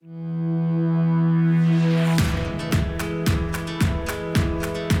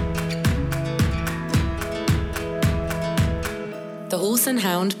and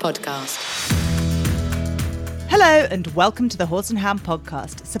Hound Podcast. Hello and welcome to the Horse and Hound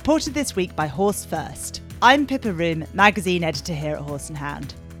Podcast, supported this week by Horse First. I'm Pippa Room, magazine editor here at Horse and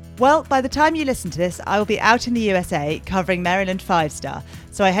Hound. Well, by the time you listen to this, I will be out in the USA covering Maryland 5-star,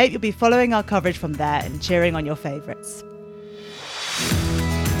 so I hope you'll be following our coverage from there and cheering on your favourites.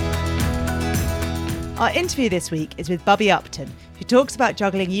 Our interview this week is with Bubby Upton, who talks about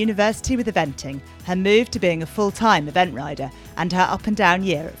juggling university with eventing, her move to being a full-time event rider, and her up and down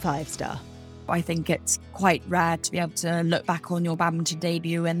year at 5-star. I think it's quite rare to be able to look back on your badminton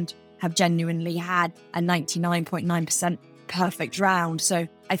debut and have genuinely had a 99.9% perfect round. So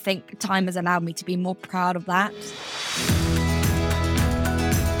I think time has allowed me to be more proud of that.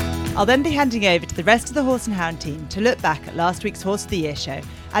 I'll then be handing over to the rest of the Horse and Hound team to look back at last week's Horse of the Year show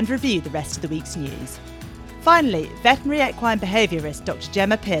and review the rest of the week's news. Finally, veterinary equine behaviourist Dr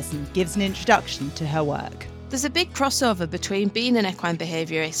Gemma Pearson gives an introduction to her work. There's a big crossover between being an equine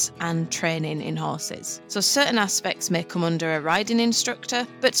behaviourist and training in horses. So certain aspects may come under a riding instructor,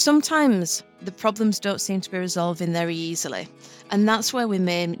 but sometimes the problems don't seem to be resolving very easily. And that's where we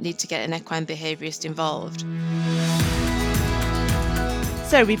may need to get an equine behaviourist involved.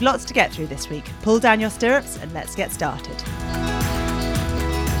 So we've lots to get through this week. Pull down your stirrups and let's get started.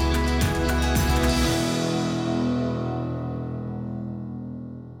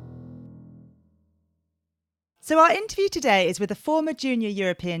 So our interview today is with a former junior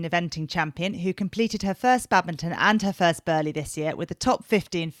European eventing champion who completed her first badminton and her first Burghley this year with a top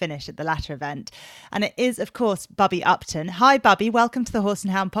 15 finish at the latter event. And it is, of course, Bubby Upton. Hi, Bubby. Welcome to the Horse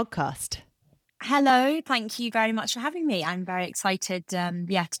and Hound Podcast. Hello, thank you very much for having me. I'm very excited to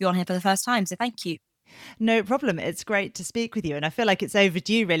be on here for the first time, so thank you. No problem. It's great to speak with you. And I feel like it's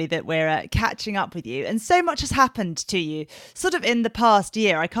overdue, really, that we're catching up with you. And so much has happened to you sort of in the past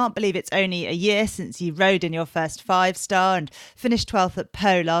year. I can't believe it's only a year since you rode in your first 5-star and finished 12th at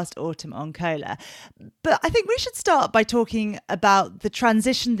Pau last autumn on Cola. But I think we should start by talking about the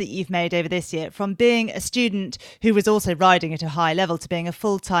transition that you've made over this year from being a student who was also riding at a high level to being a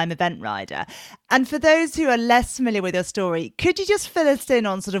full-time event rider. And for those who are less familiar with your story, could you just fill us in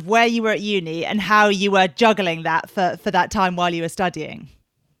on sort of where you were at uni and how you were juggling that for that time while you were studying?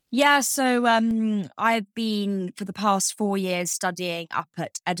 Yeah, so I've been for the past 4 years studying up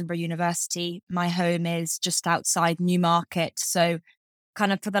at Edinburgh University. My home is just outside Newmarket. So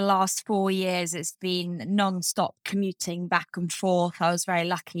kind of for the last 4 years, it's been non-stop commuting back and forth. I was very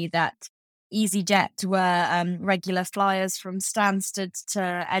lucky that EasyJet were regular flyers from Stansted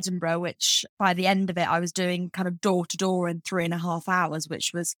to Edinburgh, which by the end of it, I was doing kind of door to door in 3.5 hours,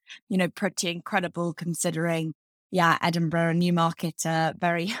 which was, pretty incredible considering, Edinburgh and Newmarket are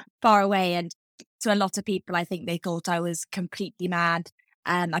very far away. And to a lot of people, I think they thought I was completely mad.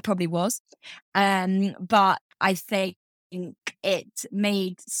 And I probably was. But I think it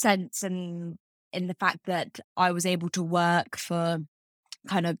made sense in the fact that I was able to work for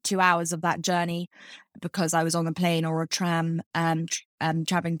kind of 2 hours of that journey because I was on a plane or a tram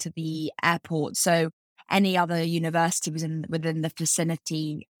traveling to the airport. So any other university was within the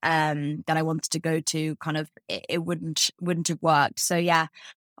vicinity that I wanted to go to, kind of it wouldn't have worked. So yeah,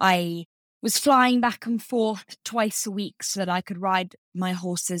 I was flying back and forth twice a week so that I could ride my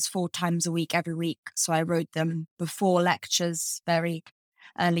horses 4 times a week every week. So I rode them before lectures very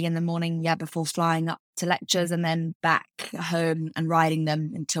early in the morning, before flying up to lectures, and then back home and riding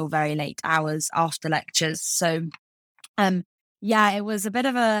them until very late hours after lectures. So, it was a bit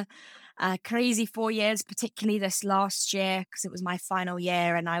of a crazy 4 years, particularly this last year, because it was my final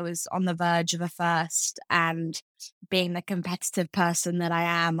year and I was on the verge of a first. And being the competitive person that I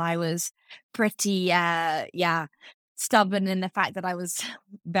am, I was pretty, stubborn in the fact that I was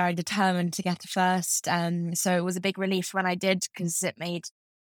very determined to get a first. So it was a big relief when I did, because it made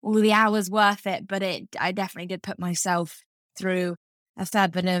all the hours worth it. But I definitely did put myself through a fair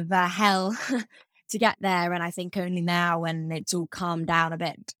bit of hell to get there. And I think only now, when it's all calmed down a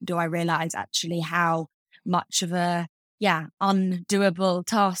bit, do I realise actually how much of a undoable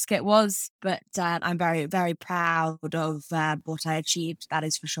task it was. But I'm very, very proud of what I achieved. That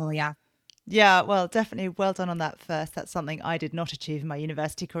is for sure. Yeah. Yeah, well, definitely well done on that first. That's something I did not achieve in my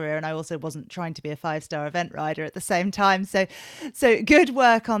university career, and I also wasn't trying to be a 5-star event rider at the same time. So good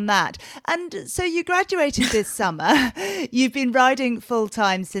work on that. And so you graduated this summer. You've been riding full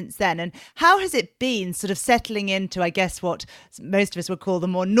time since then. And how has it been sort of settling into, I guess, what most of us would call the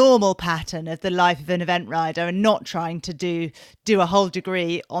more normal pattern of the life of an event rider, and not trying to do a whole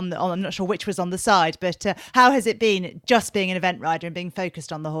degree on I'm not sure which was on the side, but how has it been just being an event rider and being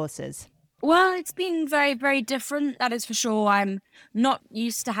focused on the horses? Well, it's been very, very different. That is for sure. I'm not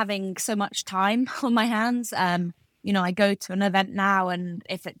used to having so much time on my hands. I go to an event now, and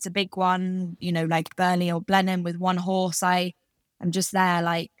if it's a big one, like Burley or Blenheim with one horse, I'm just there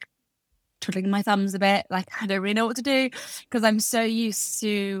like twiddling my thumbs a bit, like I don't really know what to do, because I'm so used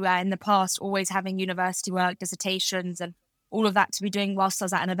to in the past always having university work, dissertations and all of that to be doing whilst I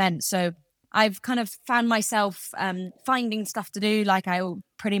was at an event. So I've kind of found myself finding stuff to do. Like I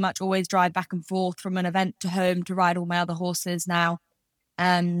pretty much always drive back and forth from an event to home to ride all my other horses now.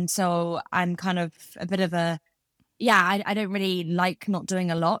 So I'm kind of a bit of I don't really like not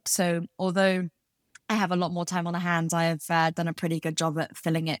doing a lot. So although I have a lot more time on the hands, I have done a pretty good job at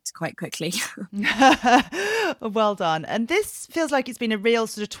filling it quite quickly. Well done. And this feels like it's been a real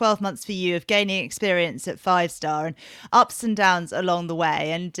sort of 12 months for you of gaining experience at 5-star and ups and downs along the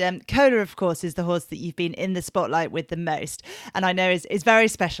way. And Cola, of course, is the horse that you've been in the spotlight with the most, and I know is very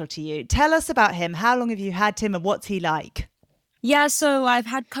special to you. Tell us about him. How long have you had him and what's he like? Yeah, so I've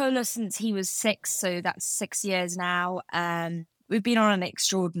had Cola since he was 6, so that's 6 years now. We've been on an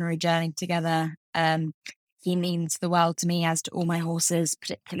extraordinary journey together. He means the world to me, as to all my horses,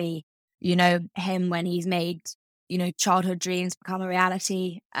 particularly, him when he's made, childhood dreams become a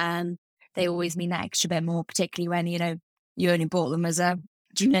reality. They always mean that extra bit more, particularly when, you only bought them as a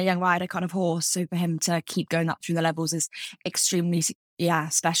junior young rider kind of horse. So for him to keep going up through the levels is extremely,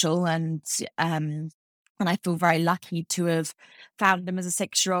 special. And I feel very lucky to have found him as a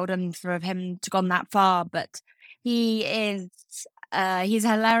 6-year-old and for him to gone that far. But he is, he's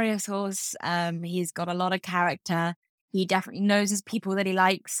a hilarious horse. He's got a lot of character. He definitely knows his people that he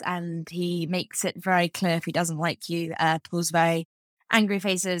likes, and he makes it very clear if he doesn't like you, pulls very angry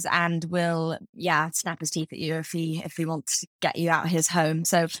faces and will, snap his teeth at you if he wants to get you out of his home.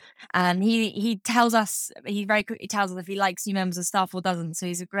 So, he tells us, he very quickly tells us if he likes new members of staff or doesn't. So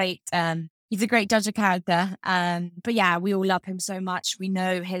he's a great judge of character. But yeah, we all love him so much. We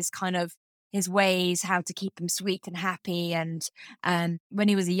know his ways, how to keep him sweet and happy. And when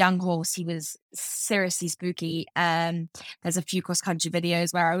he was a young horse, he was seriously spooky. There's a few cross-country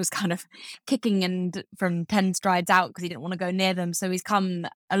videos where I was kind of kicking and from 10 strides out because he didn't want to go near them. So he's come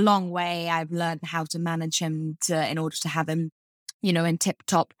a long way. I've learned how to manage him in order to have him, in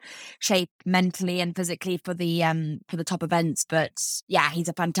tip-top shape mentally and physically for the top events. But yeah, he's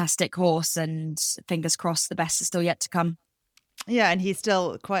a fantastic horse, and fingers crossed the best is still yet to come. Yeah, and he's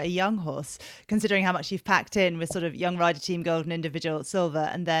still quite a young horse, considering how much you've packed in with sort of young rider team gold and individual silver,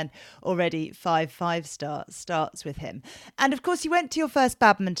 and then already 5-star starts with him. And of course, you went to your first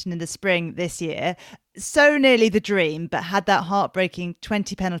badminton in the spring this year. So nearly the dream, but had that heartbreaking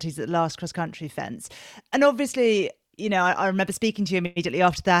 20 penalties at the last cross-country fence. And obviously, I remember speaking to you immediately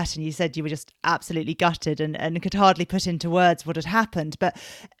after that, and you said you were just absolutely gutted and could hardly put into words what had happened. But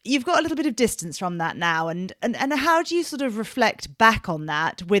you've got a little bit of distance from that now. And how do you sort of reflect back on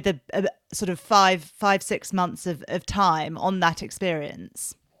that with a sort of 5-6 months of time on that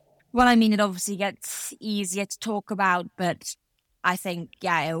experience? Well, I mean, it obviously gets easier to talk about, but I think,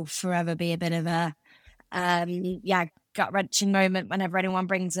 it'll forever be a bit of a, gut-wrenching moment whenever anyone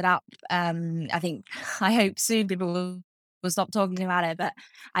brings it up. I hope soon people will stop talking about it, but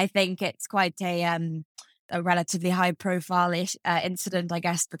I think it's quite a relatively high-profile incident, I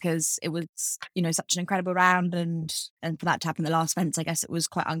guess, because it was, such an incredible round, and for that to happen the last fence, I guess it was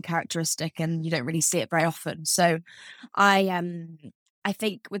quite uncharacteristic, and you don't really see it very often. So I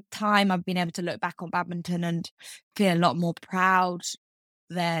think with time, I've been able to look back on badminton and feel a lot more proud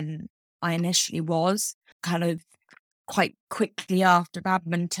than I initially was. Kind of quite quickly after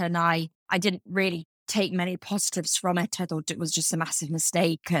badminton, I didn't really take many positives from it. I thought it was just a massive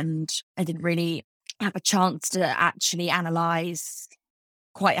mistake, and I didn't really have a chance to actually analyse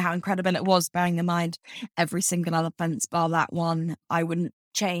quite how incredible it was, bearing in mind every single other fence bar that one I wouldn't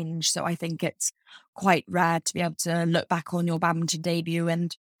change. So I think it's quite rare to be able to look back on your badminton debut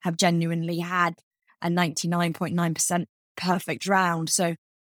and have genuinely had a 99.9% perfect round. So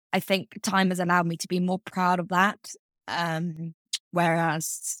I think time has allowed me to be more proud of that.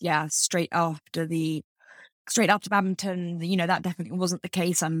 Whereas, straight after badminton, that definitely wasn't the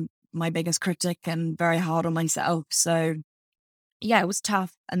case. I'm my biggest critic and very hard on myself. So it was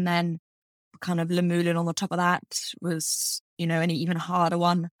tough. And then kind of Lamulin on the top of that was, an even harder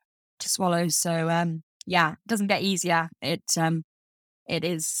one to swallow. So, it doesn't get easier. It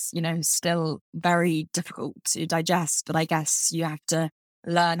is, still very difficult to digest, but I guess you have to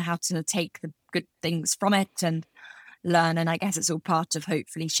learn how to take the good things from it and learn. And I guess it's all part of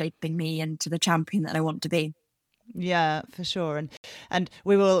hopefully shaping me into the champion that I want to be. Yeah, for sure. And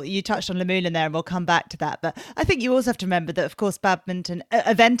you touched on Lamulin there and we'll come back to that. But I think you also have to remember that, of course, badminton,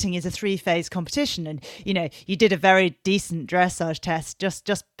 eventing is a 3-phase competition. And, you did a very decent dressage test,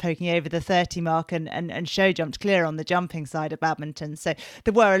 just poking over the 30 mark and show jumped clear on the jumping side of badminton. So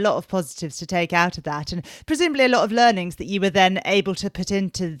there were a lot of positives to take out of that. And presumably a lot of learnings that you were then able to put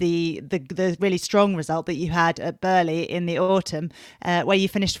into the really strong result that you had at Burghley in the autumn, where you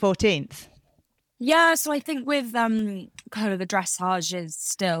finished 14th. Yeah, so I think with kind of the dressage is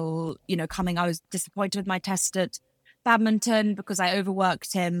still, coming. I was disappointed with my test at badminton because I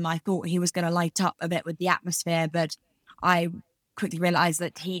overworked him. I thought he was going to light up a bit with the atmosphere, but I quickly realised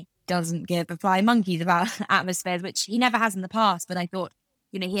that he doesn't give a flying monkeys about atmospheres, which he never has in the past. But I thought,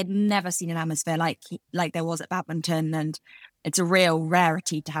 he had never seen an atmosphere like there was at badminton, and it's a real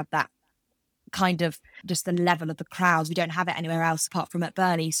rarity to have that kind of just the level of the crowds. We don't have it anywhere else apart from at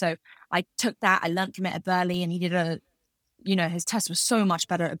Burghley. So I took that, I learnt from it at Burghley, and he did his test was so much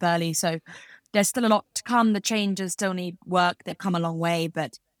better at Burghley. So there's still a lot to come. The changes still need work. They've come a long way,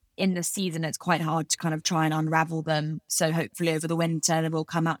 but in the season, it's quite hard to kind of try and unravel them. So hopefully over the winter, we'll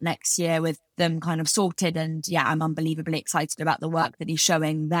come out next year with them kind of sorted. And yeah, I'm unbelievably excited about the work that he's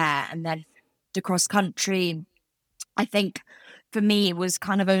showing there. And then to cross country, I think for me, it was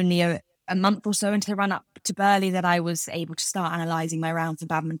kind of only a month or so into the run up to Burghley that I was able to start analysing my round for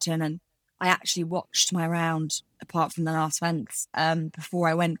badminton. And I actually watched my round, apart from the last fence, before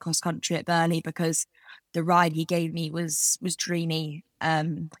I went cross country at Burghley, because the ride he gave me was dreamy.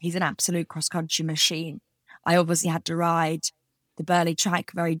 He's an absolute cross country machine. I obviously had to ride the Burghley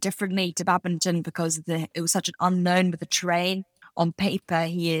track very differently to badminton because it was such an unknown with the terrain. On paper,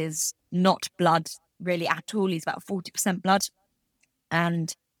 he is not blood really at all. He's about 40% blood.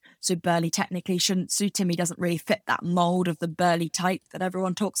 And so Burghley technically shouldn't suit him. He doesn't really fit that mould of the Burghley type that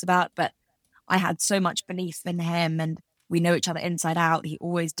everyone talks about. But I had so much belief in him, and we know each other inside out. He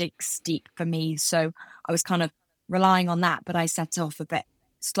always digs deep for me. So I was kind of relying on that. But I set off a bit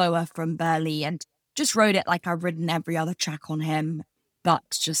slower from Burghley and just rode it like I've ridden every other track on him, but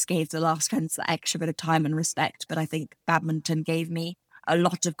just gave the last fence that extra bit of time and respect. But I think badminton gave me a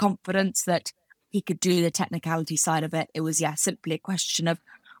lot of confidence that he could do the technicality side of it. It was, simply a question of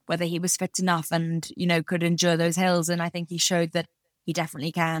whether he was fit enough and, could endure those hills. And I think he showed that he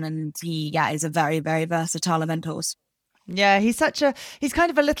definitely can. And he, is a very, very versatile event horse. Yeah, he's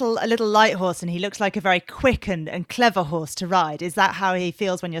kind of a little light horse, and he looks like a very quick and clever horse to ride. Is that how he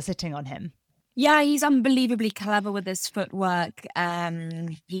feels when you're sitting on him? Yeah, he's unbelievably clever with his footwork.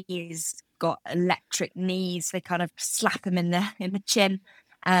 He's got electric knees. They kind of slap him in the chin.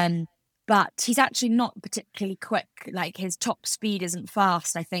 But he's actually not particularly quick. Like, his top speed isn't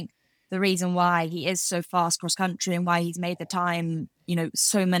fast. I think the reason why he is so fast cross country and why he's made the time,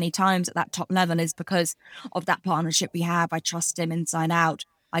 so many times at that top level is because of that partnership we have. I trust him inside out.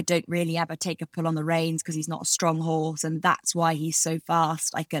 I don't really ever take a pull on the reins because he's not a strong horse, and that's why he's so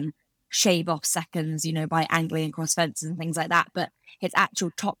fast. I can shave off seconds, by angling across fences and things like that. But his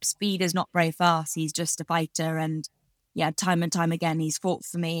actual top speed is not very fast. He's just a fighter, and time and time again, he's fought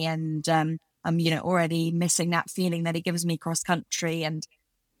for me, and I'm, already missing that feeling that he gives me cross country. And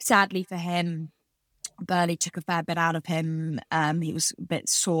sadly for him, Burghley took a fair bit out of him. He was a bit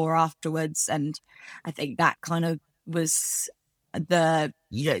sore afterwards, and I think that kind of was the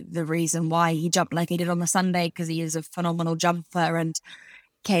reason why he jumped like he did on the Sunday, because he is a phenomenal jumper and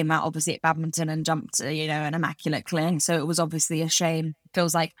came out obviously at badminton and jumped, an immaculate clear. So it was obviously a shame.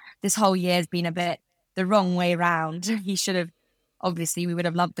 Feels like this whole year has been a bit the wrong way round. He should have, obviously we would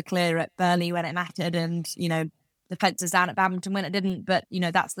have loved the clear at Burghley when it mattered, and, the fences down at badminton when it didn't. But,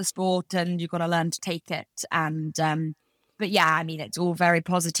 that's the sport, and you've got to learn to take it. And, but it's all very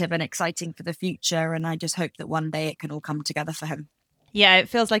positive and exciting for the future. And I just hope that one day it can all come together for him. Yeah, it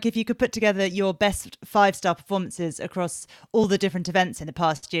feels like if you could put together your best 5-star performances across all the different events in the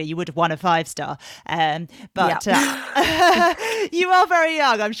past year, you would have won a 5-star. You are very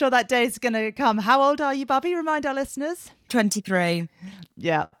young. I'm sure that day is going to come. How old are you, Bubby? Remind our listeners. 23.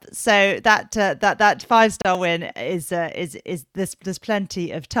 Yeah. So that 5-star win is there's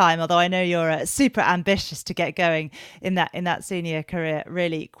plenty of time. Although I know you're super ambitious to get going in that senior career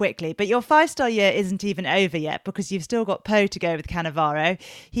really quickly. But your 5-star year isn't even over yet, because you've still got Poe to go with Cannavaro.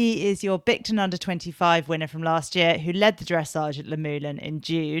 He is your Bicton under 25 winner from last year, who led the dressage at Lamulin in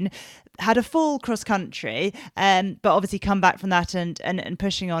June. Had a full cross country, but obviously come back from that and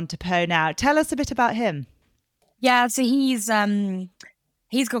pushing on to Poe now. Tell us a bit about him. Yeah, so he's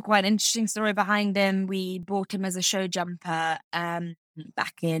got quite an interesting story behind him. We bought him as a show jumper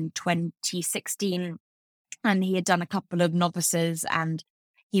back in 2016, and he had done a couple of novices, and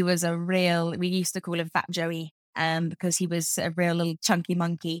he was we used to call him Fat Joey, because he was a real little chunky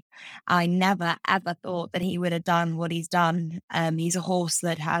monkey. I never ever thought that he would have done what he's done. He's a horse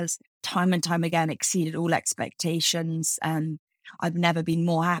that has time and time again exceeded all expectations. I've never been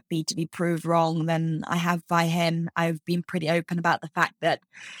more happy to be proved wrong than I have by him. I've been pretty open about the fact that,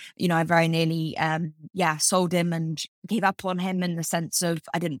 I very nearly, sold him and gave up on him in the sense of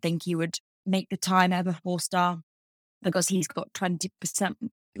I didn't think he would make the time ever 4-star because he's got 20%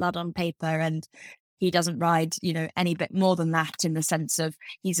 blood on paper and he doesn't ride, any bit more than that in the sense of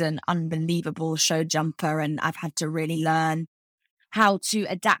he's an unbelievable show jumper. And I've had to really learn how to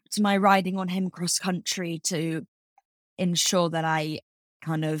adapt my riding on him cross country to ensure that I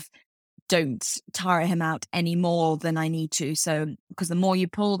kind of don't tire him out any more than I need to. So, because the more you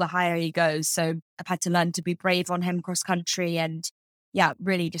pull, the higher he goes. So I've had to learn to be brave on him cross country and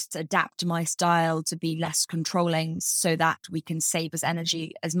really just adapt my style to be less controlling so that we can save his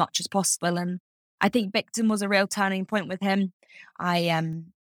energy as much as possible. And I think Victon was a real turning point with him. I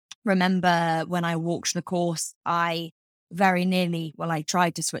remember when I walked the course, I very nearly, I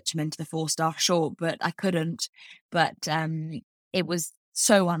tried to switch him into the 4-star short, but I couldn't. But it was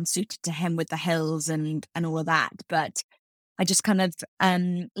so unsuited to him with the hills and all of that. But I just kind of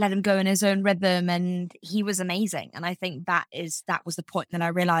let him go in his own rhythm and he was amazing. And I think that was the point that I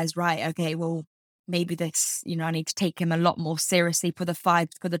realized, right, okay, well, maybe this, I need to take him a lot more seriously for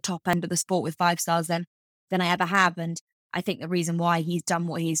the top end of the sport with 5 stars than I ever have. And I think the reason why he's done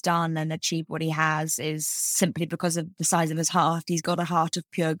what he's done and achieved what he has is simply because of the size of his heart. He's got a heart of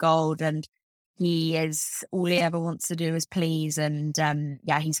pure gold and all he ever wants to do is please. And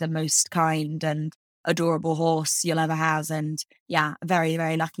he's the most kind and adorable horse you'll ever have. And very,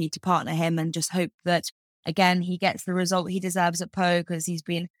 very lucky to partner him and just hope that, again, he gets the result he deserves at Pau because he's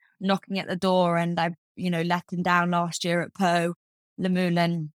been knocking at the door and I, let him down last year at Pau. Le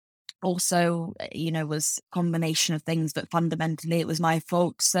Moulin also, was a combination of things, but fundamentally it was my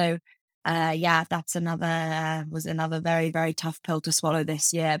fault. So, that's another very, very tough pill to swallow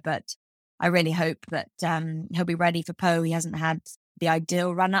this year. But I really hope that he'll be ready for Pau. He hasn't had the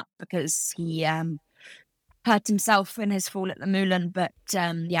ideal run up because he hurt himself in his fall at the Moulin. But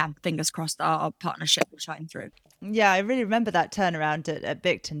fingers crossed our partnership will shine through. Yeah, I really remember that turnaround at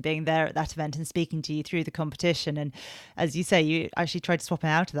Victon, being there at that event and speaking to you through the competition. And as you say, you actually tried to swap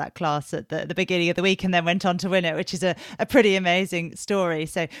him out of that class at the beginning of the week and then went on to win it, which is a pretty amazing story.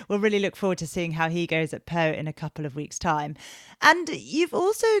 So we'll really look forward to seeing how he goes at Pau in a couple of weeks' time. And you've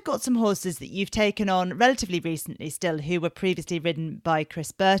also got some horses that you've taken on relatively recently still, who were previously ridden by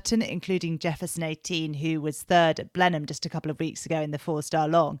Chris Burton, including Jefferson 18, who was third at Blenheim just a couple of weeks ago in the 4-star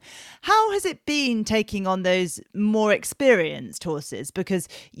long. How has it been taking on those more experienced horses? Because,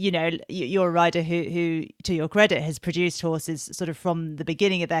 you're a rider who, to your credit, has produced horses sort of from the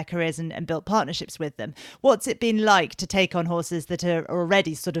beginning of their careers and built partnerships with them. What's it been like to take on horses that are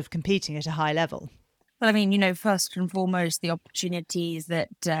already sort of competing at a high level? Well, I mean, first and foremost, the opportunities that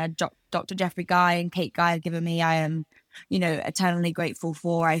Dr. Jeffrey Guy and Kate Guy have given me, I am, eternally grateful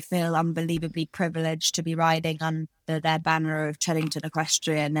for. I feel unbelievably privileged to be riding under their banner of Chellington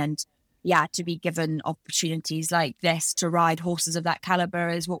Equestrian and, to be given opportunities like this to ride horses of that caliber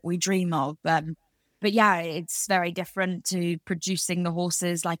is what we dream of. But it's very different to producing the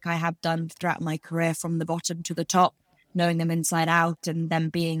horses like I have done throughout my career from the bottom to the top, knowing them inside out and them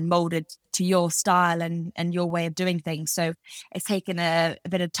being molded to your style and your way of doing things. So it's taken a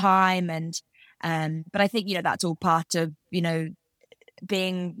bit of time but I think, that's all part of,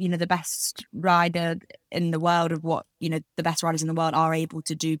 being, the best rider in the world of what, the best riders in the world are able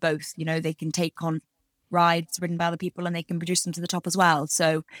to do both. They can take on rides ridden by other people and they can produce them to the top as well.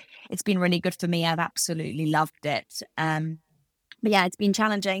 So it's been really good for me. I've absolutely loved it. But it's been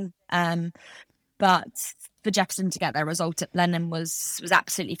challenging. But for Jefferson to get their result at Blenheim was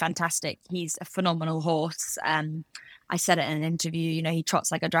absolutely fantastic. He's a phenomenal horse. I said it in an interview, he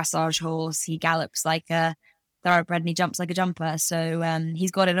trots like a dressage horse. He gallops like a thoroughbred and he jumps like a jumper. So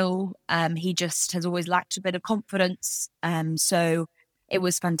he's got it all. He just has always lacked a bit of confidence. So it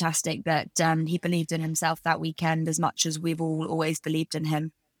was fantastic that he believed in himself that weekend as much as we've all always believed in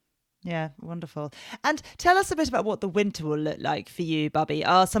him. Yeah, wonderful. And tell us a bit about what the winter will look like for you, Bubby.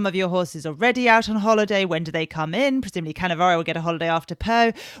 Are some of your horses already out on holiday? When do they come in? Presumably Cannavaro will get a holiday after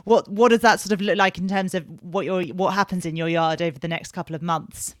Pau. What does that sort of look like in terms of what happens in your yard over the next couple of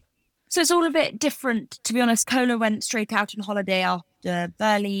months? So it's all a bit different, to be honest. Cola went straight out on holiday after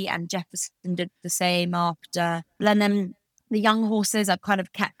Burley and Jefferson did the same after Blenheim. The young horses I've kind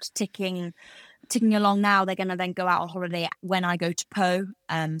of kept ticking along now. They're going to then go out on holiday when I go to Pau.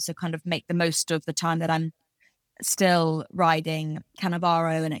 So kind of make the most of the time that I'm still riding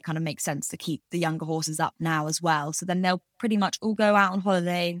Cannavaro, and it kind of makes sense to keep the younger horses up now as well. So then they'll pretty much all go out on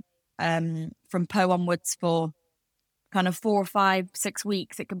holiday from Po onwards for kind of 4 or 5, 6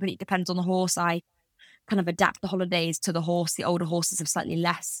 weeks. It completely depends on the horse. I kind of adapt the holidays to the horse. The older horses have slightly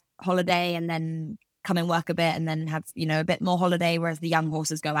less holiday and then come and work a bit and then have, a bit more holiday, whereas the young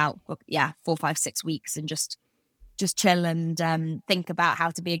horses go out for 4, 5, 6 weeks and just chill and think about how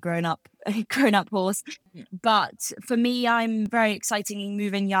to be a grown up horse. But for me, I'm very exciting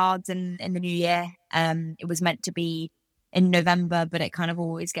moving yards in the new year. It was meant to be in November, but it kind of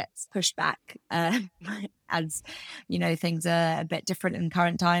always gets pushed back as things are a bit different in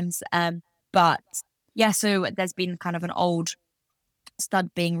current times. But yeah, so there's been kind of an old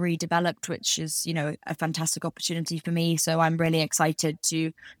stud being redeveloped, which is a fantastic opportunity for me. So I'm really excited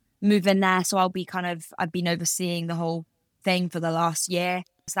to move in there. So I've been overseeing the whole thing for the last year.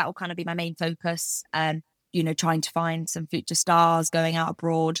 So that will kind of be my main focus. Trying to find some future stars, going out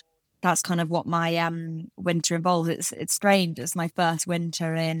abroad. That's kind of what my winter involves. It's strange. It's my first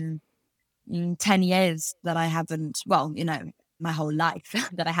winter in 10 years that I haven't, my whole life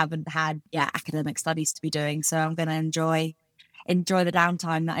that I haven't had academic studies to be doing. So I'm going to enjoy the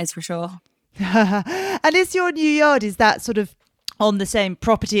downtime, that is for sure. And is your new yard, is that sort of on the same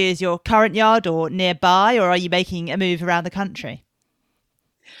property as your current yard or nearby, or are you making a move around the country?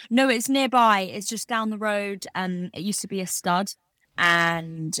 No, it's nearby. It's just down the road. It used to be a stud,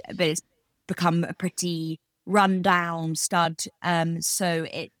 but it's become a pretty run-down stud. So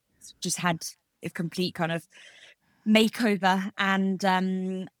it just had a complete kind of makeover, and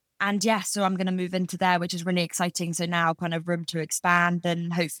so I'm going to move into there, which is really exciting. So now kind of room to expand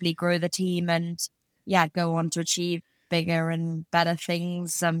and hopefully grow the team and go on to achieve bigger and better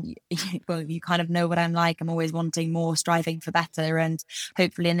things. Well, you kind of know what I'm like. I'm always wanting more, striving for better, and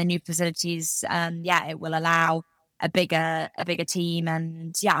hopefully in the new facilities, it will allow a bigger team.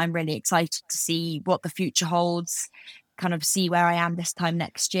 And I'm really excited to see what the future holds, kind of see where I am this time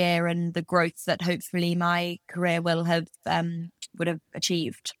next year and the growth that hopefully my career would have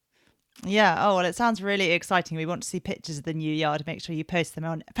achieved. Yeah. Oh, well, it sounds really exciting. We want to see pictures of the new yard. Make sure you post them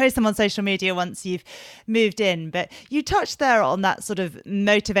on social media once you've moved in. But you touched there on that sort of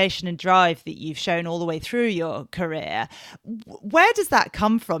motivation and drive that you've shown all the way through your career. Where does that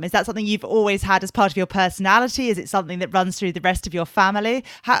come from? Is that something you've always had as part of your personality? Is it something that runs through the rest of your family?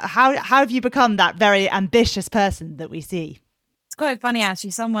 How have you become that very ambitious person that we see? It's quite funny,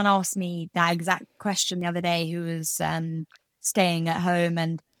 actually. Someone asked me that exact question the other day who was staying at home,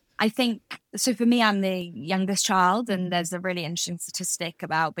 and I think, so for me, I'm the youngest child, and there's a really interesting statistic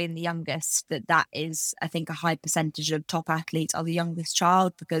about being the youngest, that is, I think, a high percentage of top athletes are the youngest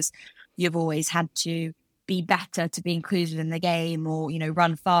child, because you've always had to be better to be included in the game, or,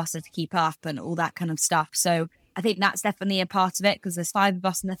 run faster to keep up and all that kind of stuff. So I think that's definitely a part of it, because there's 5 of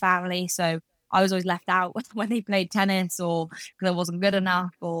us in the family. So I was always left out when they played tennis, or because I wasn't good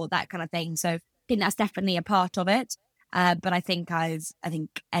enough, or that kind of thing. So I think that's definitely a part of it. But I think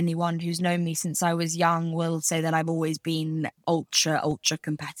anyone who's known me since I was young will say that I've always been ultra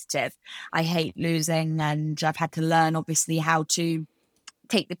competitive. I hate losing, and I've had to learn, obviously, how to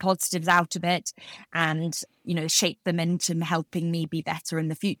take the positives out of it and, shape them into helping me be better in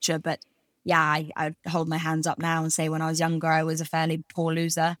the future. But I hold my hands up now and say when I was younger, I was a fairly poor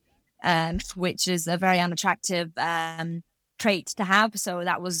loser, which is a very unattractive trait to have. So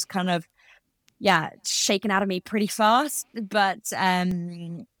that was kind of shaken out of me pretty fast, but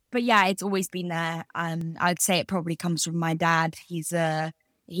it's always been there. I'd say it probably comes from my dad. He's a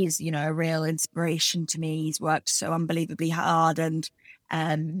real inspiration to me. He's worked so unbelievably hard, and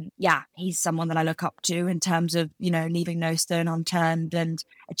he's someone that I look up to in terms of leaving no stone unturned and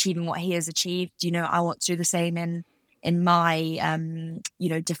achieving what he has achieved. I want to do the same in my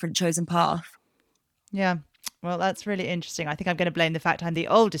different chosen path. Yeah. Well, that's really interesting. I think I'm going to blame the fact I'm the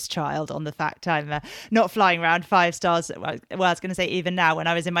oldest child on the fact I'm not flying around 5 stars. Well, I was going to say even now when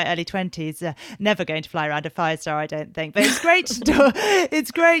I was in my early 20s, never going to fly around a 5-star, I don't think. But it's great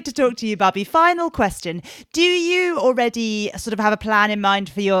it's great to talk to you, Bubby. Final question. Do you already sort of have a plan in mind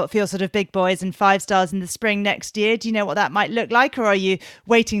for your sort of big boys and 5 stars in the spring next year? Do you know what that might look like? Or are you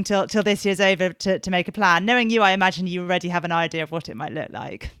waiting till this year's over to make a plan? Knowing you, I imagine you already have an idea of what it might look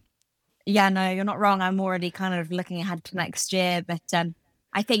like. Yeah, no, you're not wrong. I'm already kind of looking ahead to next year. But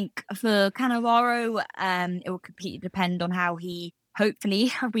I think for Cannavaro, it will completely depend on how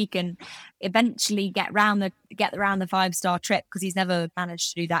hopefully we can eventually get around the 5-star trip, because he's never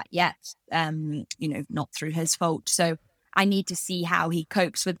managed to do that yet, not through his fault. So I need to see how he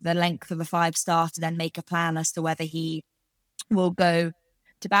copes with the length of a 5-star to then make a plan as to whether he will go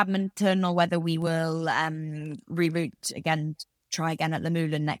to badminton or whether we will reroute again, try again at the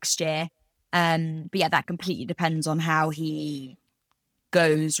Moulin next year. But yeah, that completely depends on how he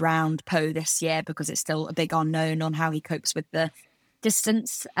goes round Po this year, because it's still a big unknown on how he copes with the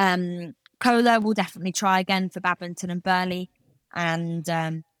distance. Kola will definitely try again for badminton and Burley, and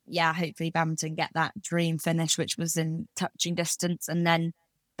hopefully badminton get that dream finish, which was in touching distance, and then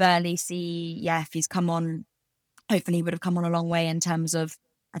Burley see if he's come on. Hopefully he would have come on a long way in terms of,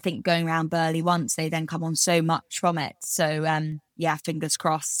 I think, going around Burley once, they then come on so much from it. So fingers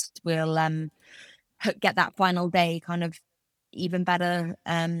crossed we'll get that final day kind of even better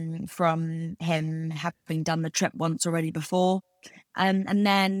from him having done the trip once already before. And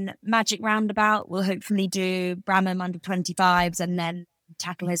then Magic Roundabout will hopefully do Bramham under 25s and then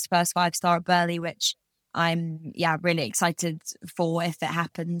tackle his first 5-star at Burley, which I'm really excited for if it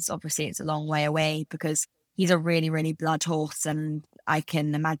happens. Obviously it's a long way away because he's a really, really blood horse, and I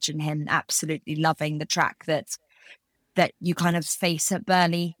can imagine him absolutely loving the track that you kind of face at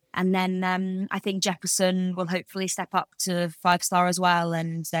Burley. And then I think Jefferson will hopefully step up to 5-star as well.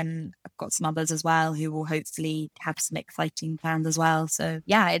 And then I've got some others as well who will hopefully have some exciting plans as well. So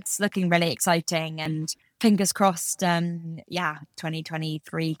it's looking really exciting, and fingers crossed,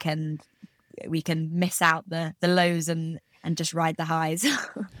 2023 we can miss out the lows and just ride the highs.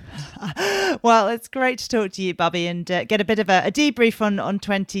 Well, it's great to talk to you, Bubby, and get a bit of a debrief on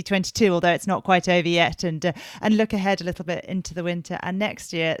 2022, although it's not quite over yet, and look ahead a little bit into the winter and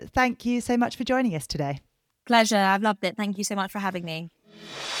next year. Thank you so much for joining us today. Pleasure. I've loved it. Thank you so much for having me.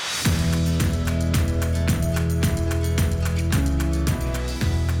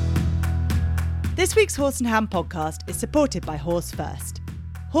 This week's Horse and Hound podcast is supported by Horse First.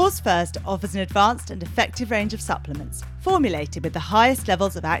 Horse First offers an advanced and effective range of supplements formulated with the highest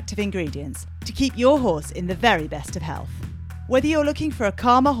levels of active ingredients to keep your horse in the very best of health. Whether you're looking for a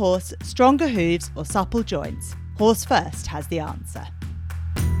calmer horse, stronger hooves or supple joints, Horse First has the answer.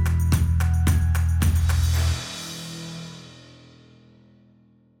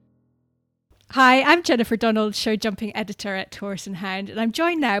 Hi, I'm Jennifer Donald, show jumping editor at Horse and Hound, and I'm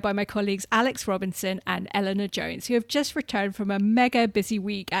joined now by my colleagues Alex Robinson and Eleanor Jones, who have just returned from a mega busy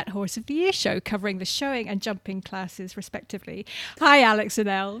week at Horse of the Year show, covering the showing and jumping classes respectively. Hi, Alex and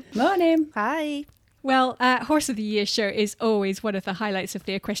Elle. Morning. Hi. Well, Horse of the Year show is always one of the highlights of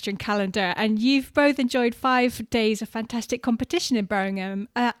the equestrian calendar, and you've both enjoyed 5 days of fantastic competition in Birmingham.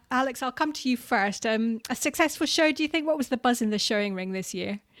 Alex, I'll come to you first. A successful show, do you think? What was the buzz in the showing ring this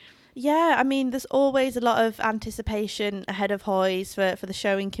year? Yeah, I mean, there's always a lot of anticipation ahead of HOYS for the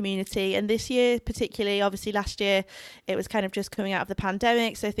showing community. And this year, particularly, obviously last year, it was kind of just coming out of the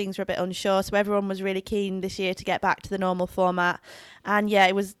pandemic, so things were a bit unsure. So everyone was really keen this year to get back to the normal format. And yeah,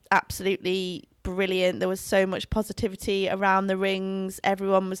 it was absolutely brilliant. There was so much positivity around the rings.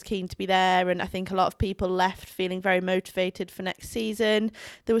 Everyone was keen to be there. And I think a lot of people left feeling very motivated for next season.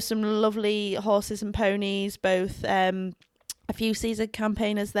 There was some lovely horses and ponies, both a few seasoned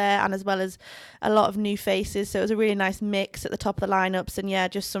campaigners there, and as well as a lot of new faces. So it was a really nice mix at the top of the lineups,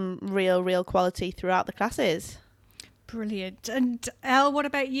 and just some real quality throughout the classes. Brilliant. And Elle, what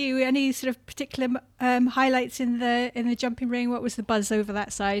about you? Any sort of particular highlights in the jumping ring? What was the buzz over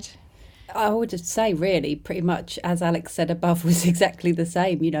that side? I would say really pretty much, as Alex said above, was exactly the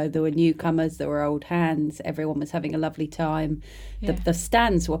same. You know, there were newcomers, there were old hands, everyone was having a lovely time. Yeah. The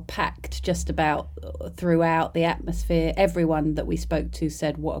stands were packed just about throughout the atmosphere. Everyone that we spoke to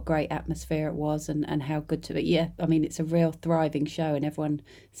said what a great atmosphere it was and how good to be. Yeah, I mean, it's a real thriving show and everyone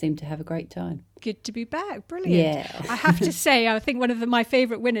seemed to have a great time. Good to be back. Brilliant. Yeah. I have to say, I think one of my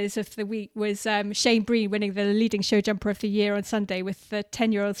favourite winners of the week was Shane Breen winning the leading show jumper of the year on Sunday with the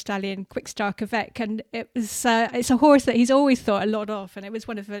 10-year-old stallion Quickstar Quebec. And it was it's a horse that he's always thought a lot of. And it was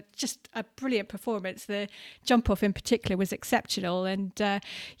one of just a brilliant performance. The jump off in particular was exceptional. And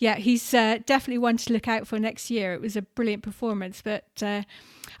he's definitely one to look out for next year. It was a brilliant performance. But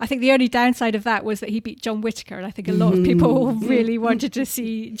I think the only downside of that was that he beat John Whittaker. And I think a lot of people really wanted to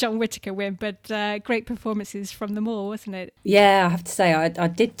see John Whittaker win. But great performances from them all, wasn't it? Yeah, I have to say, I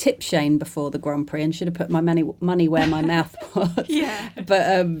did tip Shane before the Grand Prix and should have put my money where my mouth was. Yeah.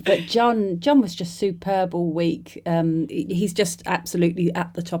 But John was just superb all week. He's just absolutely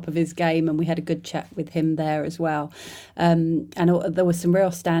at the top of his game, and we had a good chat with him there as well. And there were some real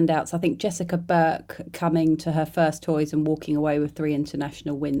standouts. I think Jessica Burke coming to her first HOYS and walking away with 3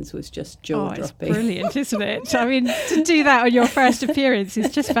 international wins was just jaw-dropping. It's brilliant, isn't it? I mean, to do that on your first appearance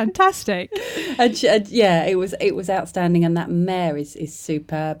is just fantastic. And it was outstanding, and that mare is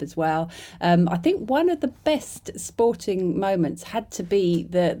superb as well. I think one of the best sporting moments had to be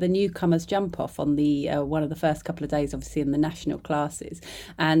the newcomers jump off on the one of the first couple of days, obviously in the national classes,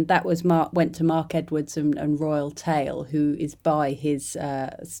 and that was went to Mark Edwards and Royal Tail, who is by his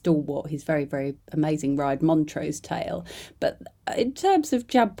stalwart, his very, very amazing ride Montrose Tail. But in terms of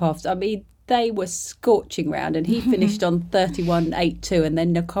jump offs, I mean, they were scorching round, and he finished on 31.82, and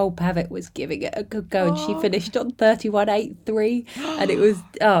then Nicole Pavitt was giving it a good go, and she finished on 31.83, and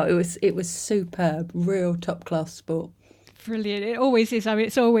it was superb, real top class sport. Brilliant. It always is. I mean,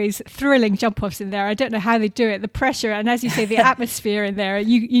 it's always thrilling jump-offs in there. I don't know how they do it. The pressure, and as you say, the atmosphere in there.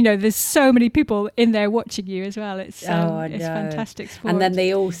 You know, there's so many people in there watching you as well. It's fantastic sport. And then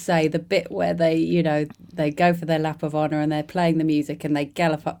they all say the bit where they go for their lap of honour and they're playing the music and they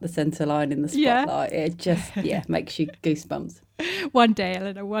gallop up the centre line in the spotlight. It just makes you goosebumps. One day,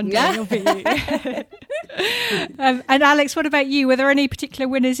 Eleanor, one day it'll be you. And Alex, what about you? Were there any particular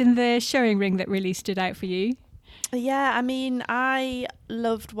winners in the showing ring that really stood out for you? Yeah, I mean, I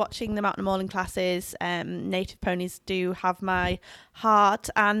loved watching the Mountain Mauling classes. Native ponies do have my heart,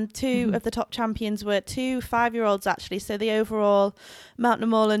 and two of the top champions were 2 5-year-olds actually. So the overall Mountain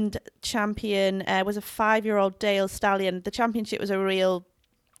Mauling champion was a 5-year-old Dale stallion. The championship was a real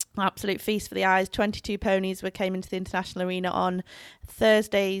absolute feast for the eyes. 22 ponies came into the international arena on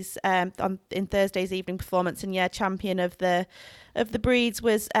Thursday's in Thursday's evening performance, and champion of the breeds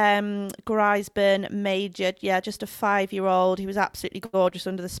was Grisburn Major, just a 5-year-old. He was absolutely gorgeous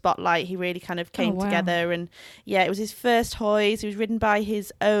under the spotlight. He really kind of came together, and it was his first HOYS. He was ridden by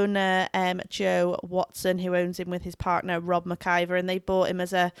his owner Joe Watson, who owns him with his partner Rob McIver, and they bought him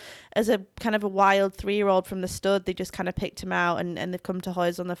as a kind of a wild 3-year-old from the stud. They just kind of picked him out, and they've come to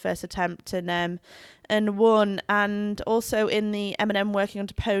HOYS on their first attempt and won. And also in the M&M Working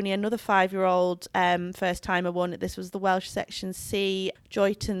Onto Pony, another 5-year-old first timer won. This was the Welsh Section C,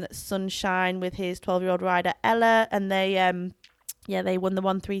 Joyton Sunshine with his 12-year-old rider Ella, and they won the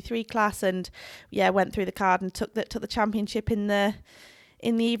 133 class, and went through the card and took the championship in the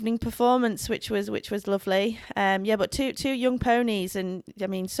evening performance, which was lovely. But two young ponies, and I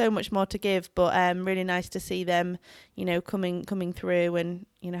mean, so much more to give, but really nice to see them, coming through and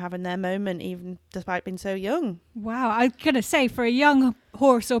having their moment, even despite being so young. Wow, I was gonna say, for a young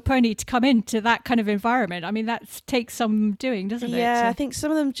horse or pony to come into that kind of environment, I mean, that takes some doing, doesn't it? Yeah, I think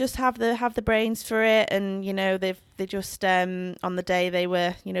some of them just have the brains for it, and they just on the day they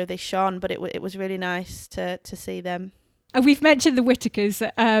were they shone, but it was really nice to see them. And we've mentioned the Whittakers.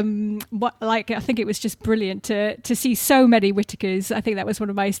 I think it was just brilliant to see so many Whittakers. I think that was one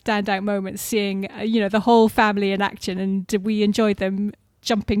of my standout moments, seeing the whole family in action, and we enjoyed them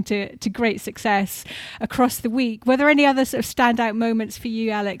jumping to great success across the week. Were there any other sort of standout moments for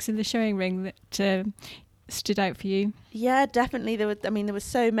you, Alex, in the showing ring that stood out for you? Yeah, definitely. There were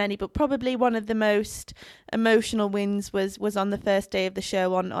so many, but probably one of the most emotional wins was on the first day of the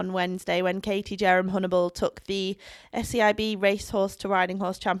show on Wednesday, when Katie Jerram-Hunnable took the SCIB Racehorse to Riding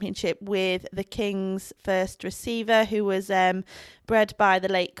Horse Championship with the King's first receiver, who was bred by the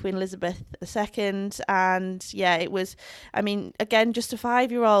late Queen Elizabeth II. And it was, I mean, again, just a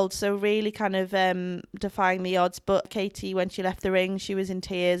 5-year-old, so really kind of defying the odds. But Katie, when she left the ring, she was in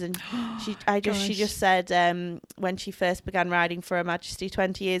tears, and she just said when she first began riding for Her Majesty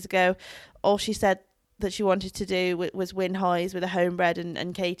 20 years ago, all she said that she wanted to do was win HOYS with a homebred,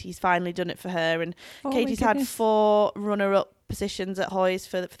 and Katie's finally done it for her. And Katie's had 4 runner-up positions at HOYS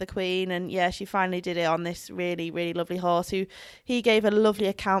for the Queen, and she finally did it on this really, really lovely horse, who he gave a lovely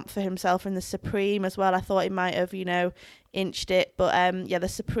account for himself in the Supreme as well. I thought he might have inched it, but the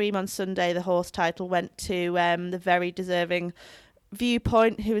Supreme on Sunday, the horse title went to the very deserving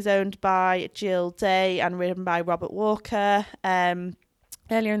Viewpoint, who is owned by Jill Day and ridden by Robert Walker.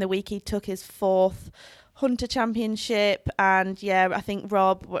 Earlier in the week, he took his 4th Hunter Championship, and I think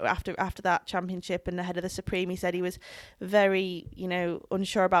Rob, after that championship and ahead of the Supreme, he said he was very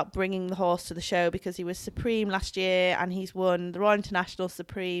unsure about bringing the horse to the show, because he was Supreme last year and he's won the Royal International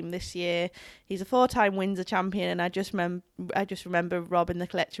Supreme this year. He's a 4-time Windsor champion, and I just remember Rob in the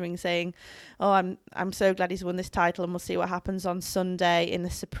collector ring saying, "Oh, I'm so glad he's won this title, and we'll see what happens on Sunday in the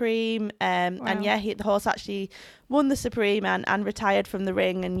Supreme." And the horse actually won the Supreme and retired from the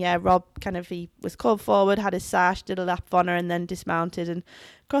ring. And Rob he was called forward, had his sash, did a lap of honour, and then dismounted and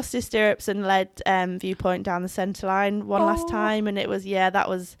crossed his stirrups and led Viewpoint down the centre line one last time. And it was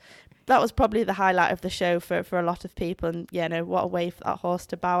that was probably the highlight of the show for a lot of people. And yeah, no, what a way for that horse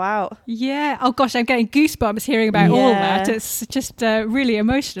to bow out. Yeah. Oh gosh, I'm getting goosebumps hearing about all that. It's just really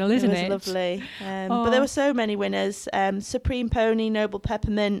emotional, isn't it? It was lovely. But there were so many winners. Supreme Pony, Noble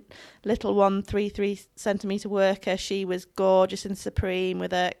Peppermint, Little One, 3 centimetre worker. She was gorgeous and supreme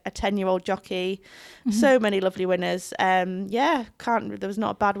with a 10-year-old jockey. Mm-hmm. So many lovely winners. There was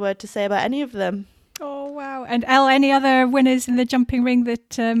not a bad word to say about any of them. Oh, wow. And Elle, any other winners in the jumping ring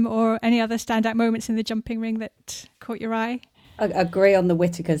that, or any other standout moments in the jumping ring that caught your eye? I agree on the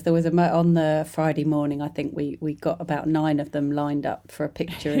Whittakers. There was on the Friday morning, I think we got about 9 of them lined up for a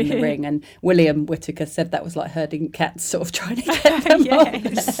picture in the ring, and William Whittaker said that was like herding cats, sort of trying to get them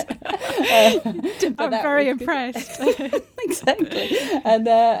yes. I'm very impressed. Exactly. And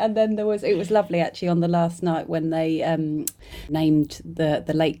then it was lovely actually on the last night when they named the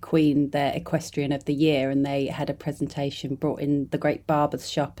late Queen their equestrian of the year, and they had a presentation, brought in the great barber's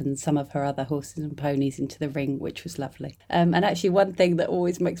shop and some of her other horses and ponies into the ring, which was lovely. And actually one thing that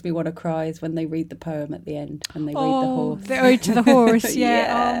always makes me want to cry is when they read the poem at the end, when they read the horse. The ode to the horse,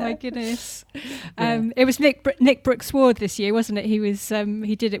 yeah. Oh my goodness. It was Nick Brooks-Ward this year, wasn't it? He was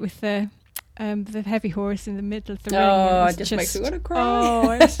he did it with the heavy horse in the middle of the ring. Oh, it just makes me want to cry.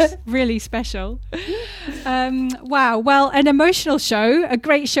 Oh, it's really special. Wow. Well, an emotional show, a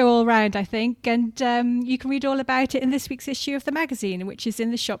great show all round, I think. And you can read all about it in this week's issue of the magazine, which is in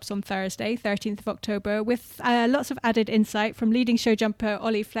the shops on Thursday, 13th of October, with lots of added insight from leading show jumper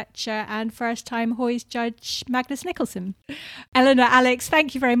Ollie Fletcher and first-time HOYS judge Magnus Nicholson. Eleanor, Alex,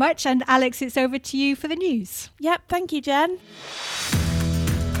 thank you very much. And Alex, it's over to you for the news. Yep, thank you, Jen.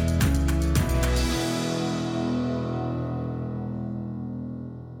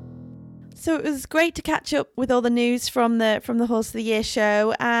 So it was great to catch up with all the news from the Horse of the Year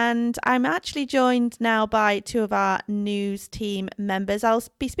show, and I'm actually joined now by 2 of our news team members. I'll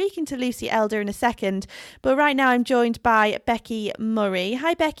be speaking to Lucy Elder in a second, but right now I'm joined by Becky Murray.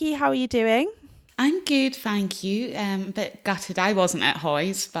 Hi Becky, how are you doing? I'm good, thank you. A bit gutted I wasn't at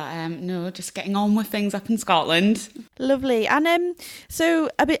HOYS, but no, just getting on with things up in Scotland. Lovely. And so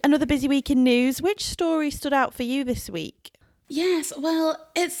another busy week in news. Which story stood out for you this week? Yes, well,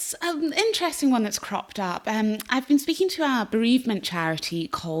 it's an interesting one that's cropped up. I've been speaking to a bereavement charity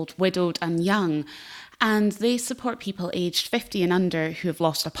called Widowed and Young, and they support people aged 50 and under who have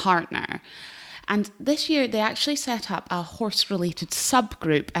lost a partner. And this year they actually set up a horse-related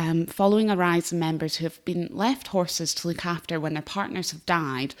subgroup following a rise in members who have been left horses to look after when their partners have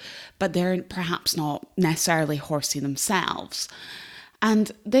died, but they're perhaps not necessarily horsey themselves.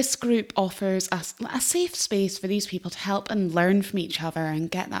 And this group offers a safe space for these people to help and learn from each other and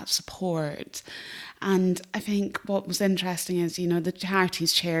get that support. And I think what was interesting is, the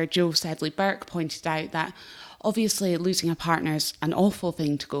charity's chair, Joe Sedley-Burke, pointed out that obviously losing a partner is an awful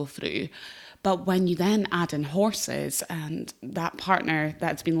thing to go through. But when you then add in horses, and that partner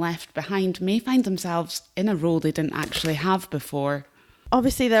that's been left behind may find themselves in a role they didn't actually have before.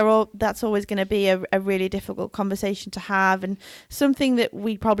 Obviously, that's always going to be a really difficult conversation to have, and something that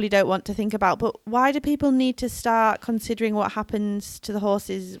we probably don't want to think about. But why do people need to start considering what happens to the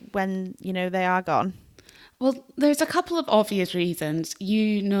horses when, they are gone? Well, there's a couple of obvious reasons.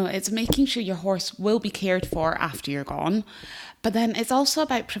 It's making sure your horse will be cared for after you're gone. But then it's also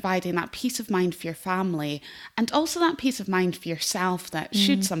about providing that peace of mind for your family, and also that peace of mind for yourself that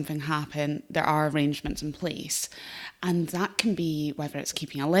should something happen, there are arrangements in place. And that can be whether it's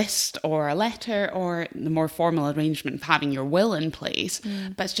keeping a list or a letter or the more formal arrangement of having your will in place.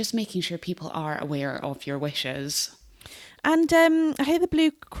 But it's just making sure people are aware of your wishes. And I hear the Blue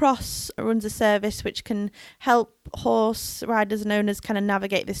Cross runs a service which can help horse riders and owners kind of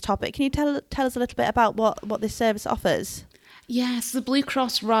navigate this topic. Can you tell us a little bit about what this service offers? Yes, the Blue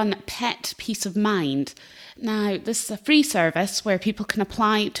Cross run Pet Peace of Mind. Now, this is a free service where people can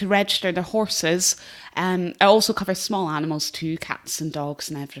apply to register their horses. It also covers small animals too, cats and dogs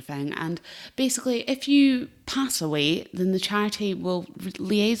and everything. And basically, if you pass away, then the charity will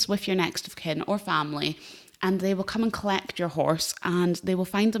liaise with your next of kin or family, and they will come and collect your horse and they will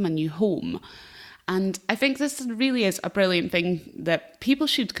find them a new home. And I think this really is a brilliant thing that people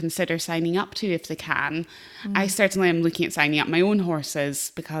should consider signing up to if they can. I certainly am looking at signing up my own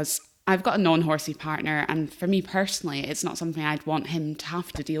horses because I've got a non-horsey partner, and for me personally, it's not something I'd want him to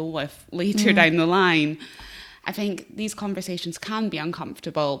have to deal with later down the line. I think these conversations can be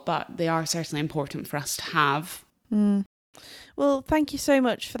uncomfortable, but they are certainly important for us to have. Well, thank you so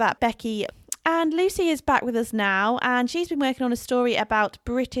much for that, Becky. And Lucy is back with us now, and she's been working on a story about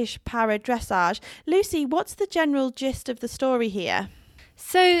British para dressage. Lucy, what's the general gist of the story here?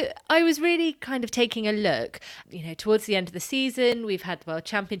 So I was really kind of taking a look, towards the end of the season. We've had the World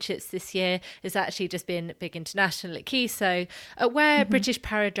Championships this year. There's actually just been big international at Key. So where British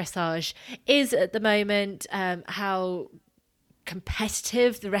para dressage is at the moment, how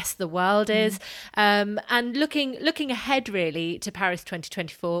competitive the rest of the world is, and looking ahead really to Paris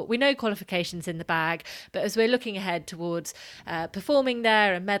 2024. We know qualifications in the bag, but as we're looking ahead towards performing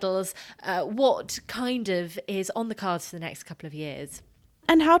there and medals, what kind of is on the cards for the next couple of years?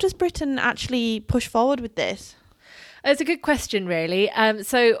 And how does Britain actually push forward with this? It's a good question, really.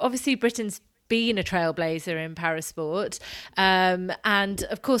 So obviously Britain's been a trailblazer in parasport, and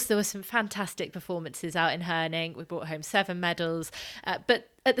of course there were some fantastic performances out in Herning. We brought home 7 medals, but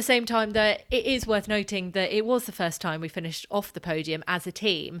at the same time, it is worth noting that it was the first time we finished off the podium as a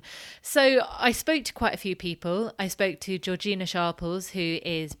team. So I spoke to quite a few people. I spoke to Georgina Sharples, who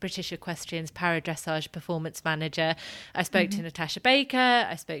is British Equestrian's para dressage performance manager. I spoke to Natasha Baker.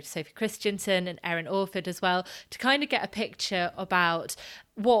 I spoke to Sophie Christensen and Erin Orford as well, to kind of get a picture about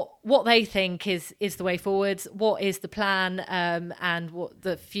what they think is the way forwards, what is the plan, and what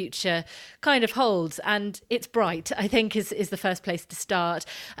the future kind of holds. And it's bright, I think, is the first place to start.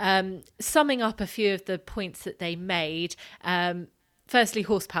 Summing up a few of the points that they made, firstly,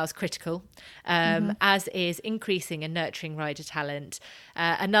 horsepower is critical, as is increasing and nurturing rider talent.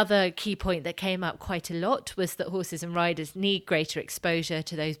 Another key point that came up quite a lot was that horses and riders need greater exposure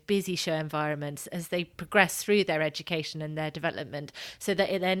to those busy show environments as they progress through their education and their development, so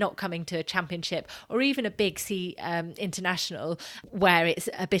that they're not coming to a championship or even a big C international where it's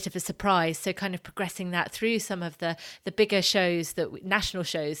a bit of a surprise. So kind of progressing that through some of the bigger shows, national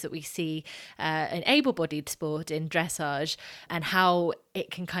shows that we see in able-bodied sport in dressage, and how it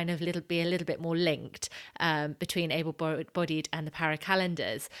can kind of be a little bit more linked between able-bodied and the para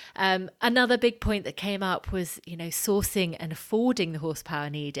calendars. Another big point that came up was, sourcing and affording the horsepower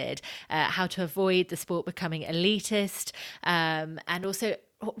needed, how to avoid the sport becoming elitist, and also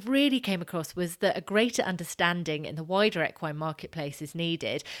what really came across was that a greater understanding in the wider equine marketplace is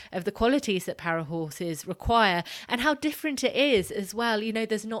needed of the qualities that para horses require and how different it is as well.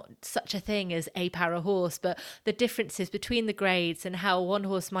 There's not such a thing as a para horse, but the differences between the grades and how one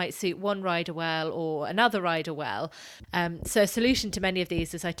horse might suit one rider well or another rider well. So a solution to many of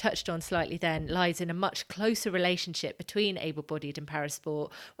these, as I touched on slightly then, lies in a much closer relationship between able-bodied and parasport,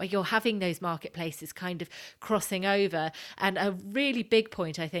 where you're having those marketplaces kind of crossing over. And a really big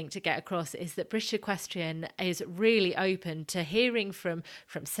point, I think, to get across is that British Equestrian is really open to hearing from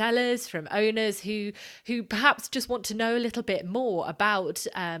sellers, from owners who perhaps just want to know a little bit more about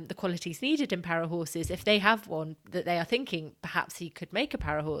the qualities needed in para horses. If they have one that they are thinking perhaps he could make a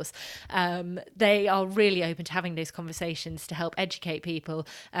para horse, they are really open to having those conversations to help educate people,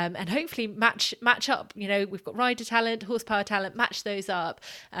 and hopefully match up. We've got rider talent, horsepower talent, match those up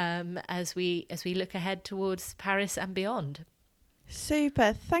as we look ahead towards Paris and beyond.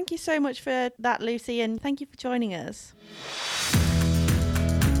 Super. Thank you so much for that, Lucy, and thank you for joining us.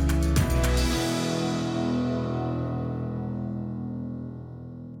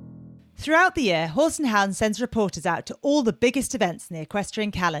 Throughout the year, Horse and Hound sends reporters out to all the biggest events in the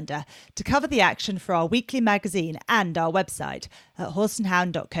equestrian calendar to cover the action for our weekly magazine and our website at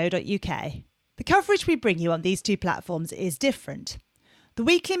horseandhound.co.uk. The coverage we bring you on these two platforms is different. The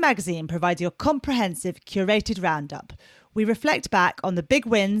weekly magazine provides your comprehensive, curated roundup. We reflect back on the big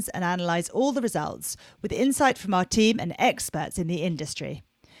wins and analyse all the results with insight from our team and experts in the industry.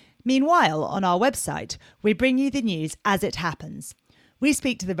 Meanwhile, on our website, we bring you the news as it happens. We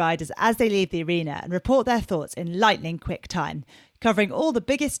speak to the riders as they leave the arena and report their thoughts in lightning quick time, covering all the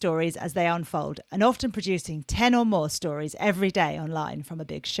biggest stories as they unfold and often producing 10 or more stories every day online from a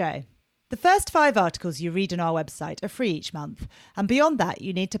big show. The first 5 articles you read on our website are free each month, and beyond that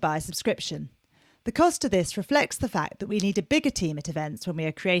you need to buy a subscription. The cost of this reflects the fact that we need a bigger team at events when we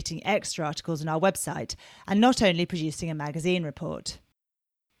are creating extra articles on our website and not only producing a magazine report.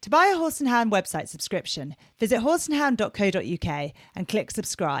 To buy a Horse and Hound website subscription, visit horseandhound.co.uk and click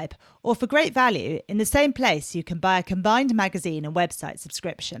subscribe, or for great value, in the same place you can buy a combined magazine and website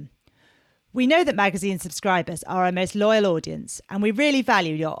subscription. We know that magazine subscribers are our most loyal audience, and we really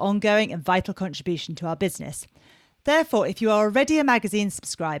value your ongoing and vital contribution to our business. Therefore, if you are already a magazine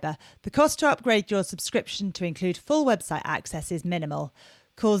subscriber, the cost to upgrade your subscription to include full website access is minimal.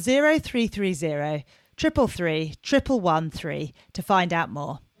 Call 0330 333 113 to find out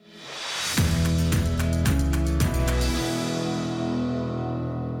more.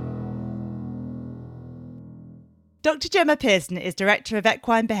 Dr Gemma Pearson is Director of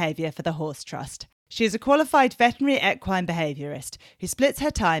Equine Behaviour for the Horse Trust. She is a qualified veterinary equine behaviourist who splits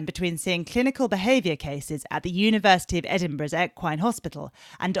her time between seeing clinical behaviour cases at the University of Edinburgh's Equine Hospital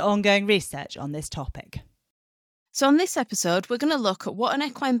and ongoing research on this topic. So on this episode, we're going to look at what an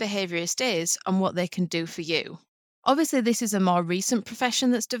equine behaviourist is and what they can do for you. Obviously, this is a more recent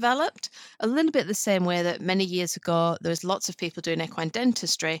profession that's developed, a little bit the same way that many years ago there was lots of people doing equine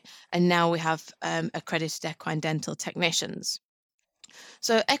dentistry, and now we have accredited equine dental technicians.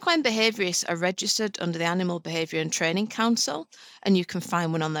 So equine behaviourists are registered under the Animal Behaviour and Training Council, and you can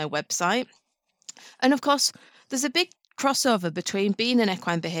find one on their website. And of course, there's a big crossover between being an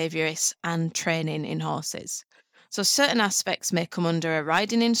equine behaviourist and training in horses. So certain aspects may come under a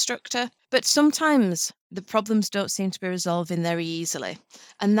riding instructor, but sometimes the problems don't seem to be resolving very easily.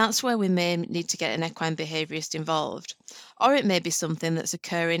 And that's where we may need to get an equine behaviourist involved. Or it may be something that's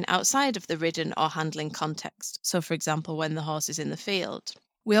occurring outside of the ridden or handling context. So for example, when the horse is in the field.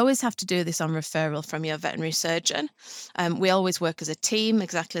 We always have to do this on referral from your veterinary surgeon. We always work as a team,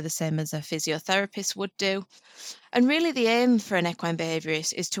 exactly the same as a physiotherapist would do. And really the aim for an equine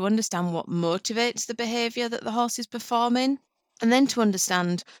behaviourist is to understand what motivates the behaviour that the horse is performing, and then to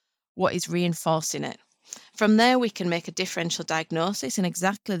understand what is reinforcing it. From there, we can make a differential diagnosis in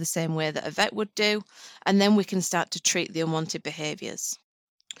exactly the same way that a vet would do, and then we can start to treat the unwanted behaviours.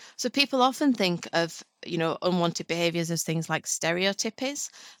 So people often think of, unwanted behaviours as things like stereotypies,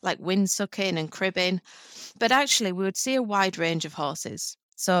 like wind-sucking and cribbing, but actually we would see a wide range of horses.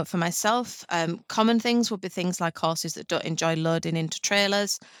 So for myself, common things would be things like horses that don't enjoy loading into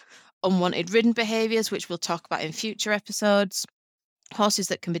trailers, unwanted ridden behaviours, which we'll talk about in future episodes, horses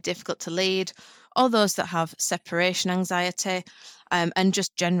that can be difficult to lead, or those that have separation anxiety and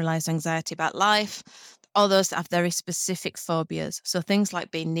just generalised anxiety about life, or those that have very specific phobias. So things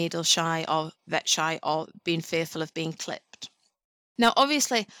like being needle shy or vet shy or being fearful of being clipped. Now,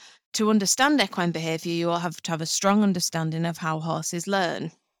 obviously, to understand equine behaviour, you all have to have a strong understanding of how horses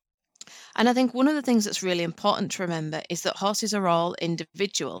learn. And I think one of the things that's really important to remember is that horses are all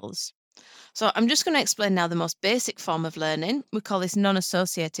individuals. So I'm just going to explain now the most basic form of learning. We call this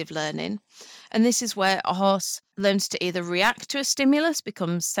non-associative learning. And this is where a horse learns to either react to a stimulus,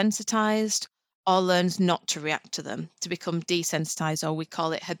 becomes sensitised, or learns not to react to them, to become desensitised, or we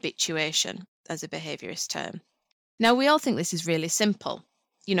call it habituation as a behaviourist term. Now, we all think this is really simple.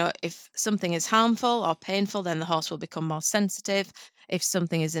 If something is harmful or painful, then the horse will become more sensitive. If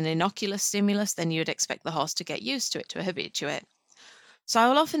something is an innocuous stimulus, then you'd expect the horse to get used to it, to habituate. So I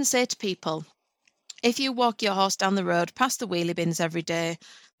will often say to people, if you walk your horse down the road past the wheelie bins every day,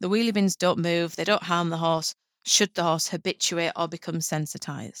 the wheelie bins don't move, they don't harm the horse, should the horse habituate or become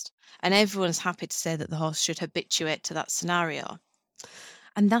sensitised? And everyone's happy to say that the horse should habituate to that scenario.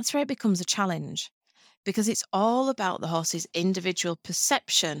 And that's where it becomes a challenge, because it's all about the horse's individual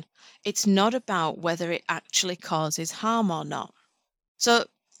perception. It's not about whether it actually causes harm or not. So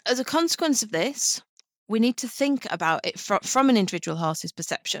as a consequence of this, we need to think about it from an individual horse's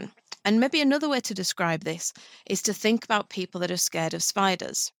perception. And maybe another way to describe this is to think about people that are scared of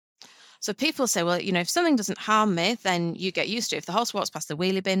spiders. So people say, well, if something doesn't harm me, then you get used to it. If the horse walks past the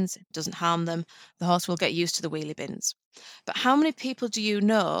wheelie bins, it doesn't harm them, the horse will get used to the wheelie bins. But how many people do you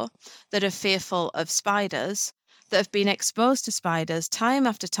know that are fearful of spiders, that have been exposed to spiders time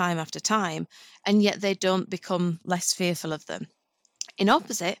after time after time, and yet they don't become less fearful of them? In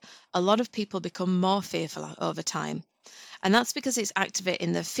opposite, a lot of people become more fearful over time. And that's because it's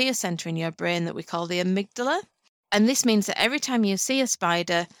activating the fear centre in your brain that we call the amygdala. And this means that every time you see a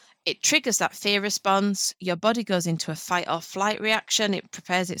spider, it triggers that fear response. Your body goes into a fight or flight reaction. It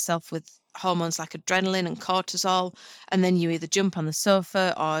prepares itself with hormones like adrenaline and cortisol. And then you either jump on the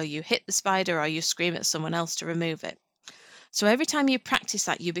sofa, or you hit the spider, or you scream at someone else to remove it. So every time you practice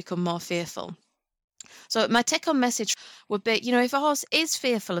that, you become more fearful. So my take-home message would be, if a horse is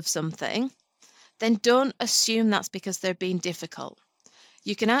fearful of something, then don't assume that's because they're being difficult.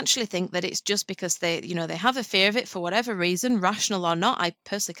 You can actually think that it's just because they have a fear of it for whatever reason, rational or not. I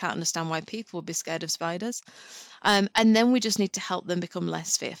personally can't understand why people would be scared of spiders. And then we just need to help them become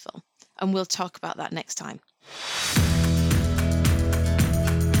less fearful. And we'll talk about that next time.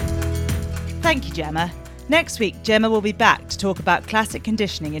 Thank you, Gemma. Next week, Gemma will be back to talk about classic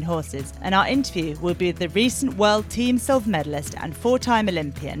conditioning in horses, and our interview will be with the recent World Team Silver Medalist and 4-time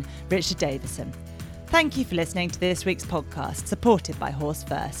Olympian, Richard Davison. Thank you for listening to this week's podcast, supported by Horse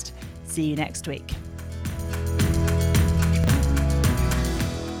First. See you next week.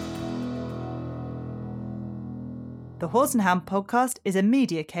 The Horse and Hound Podcast is a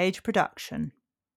Media Cage production.